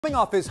Coming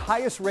off his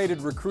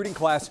highest-rated recruiting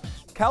class,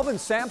 Calvin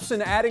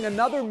Sampson adding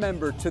another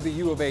member to the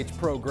U of H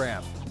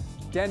program.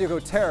 Daniel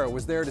Gotera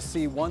was there to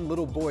see one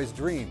little boy's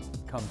dream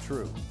come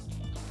true.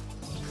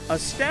 A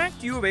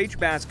stacked U of H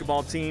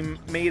basketball team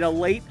made a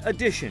late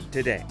addition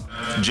today.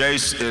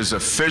 Jace is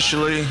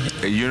officially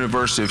a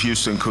University of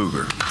Houston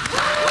Cougar.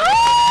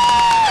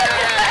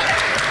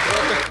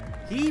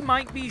 He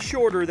might be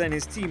shorter than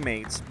his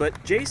teammates, but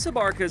Jace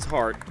Abarca's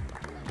heart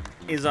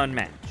is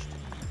unmatched.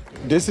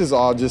 This is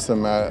all just a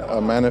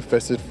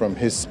manifested from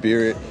his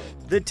spirit.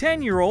 The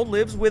 10-year-old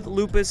lives with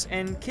lupus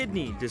and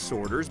kidney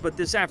disorders, but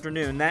this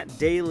afternoon that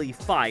daily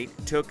fight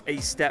took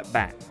a step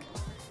back.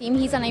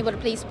 He's unable to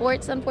play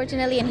sports,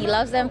 unfortunately, and he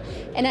loves them.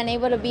 And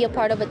unable to be a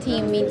part of a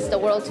team means the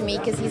world to me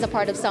because he's a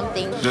part of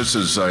something. This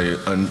is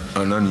an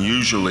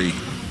unusually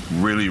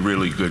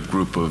really good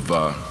group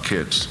of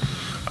kids,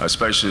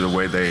 especially the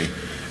way they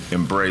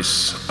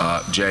embrace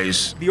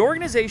Jace. The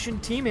organization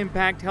Team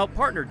Impact helped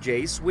partner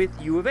Jace with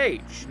U of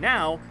H.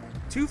 Now,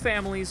 two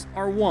families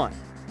are one.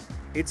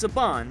 It's a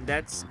bond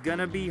that's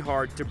gonna be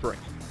hard to break.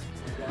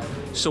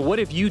 So what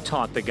if you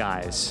taught the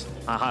guys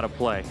how to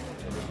play?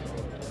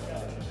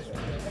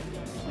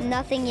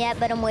 Nothing yet,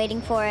 but I'm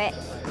waiting for it.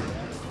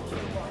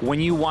 When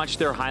you watch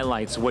their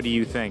highlights, what do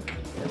you think?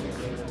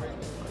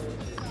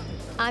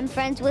 I'm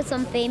friends with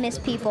some famous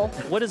people.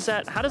 What is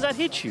that? How does that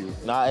hit you?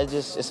 Nah,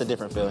 it's a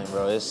different feeling,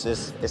 bro.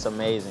 It's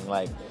amazing.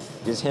 Like,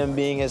 just him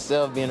being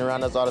himself, being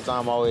around us all the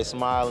time, always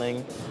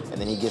smiling, and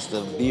then he gets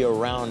to be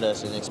around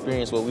us and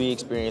experience what we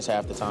experience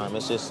half the time.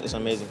 It's an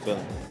amazing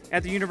feeling.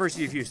 At the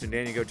University of Houston,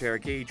 Daniel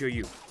Gotera,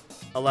 KHOU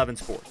 11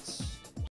 Sports.